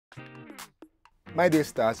My day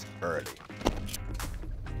starts early.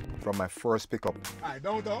 From my first pickup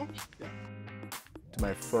Downtown? Yeah. to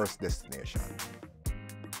my first destination,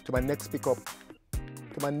 to my next pickup,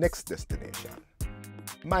 to my next destination.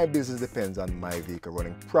 My business depends on my vehicle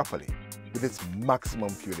running properly with its maximum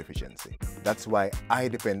fuel efficiency. That's why I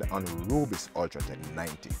depend on RUBiS Ultra Tec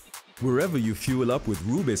 90. Wherever you fuel up with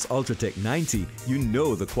RUBiS Ultra Tec 90, you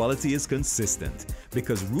know the quality is consistent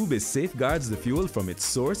because RUBiS safeguards the fuel from its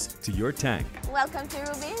source to your tank. Welcome to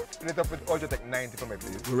RUBiS. Fill it up with Ultra Tec 90 for me,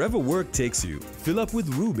 please. Wherever work takes you, fill up with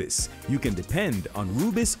RUBiS. You can depend on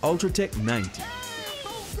RUBiS Ultra Tec 90.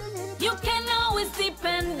 You can always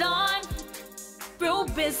depend on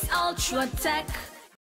RUBiS Ultra Tec.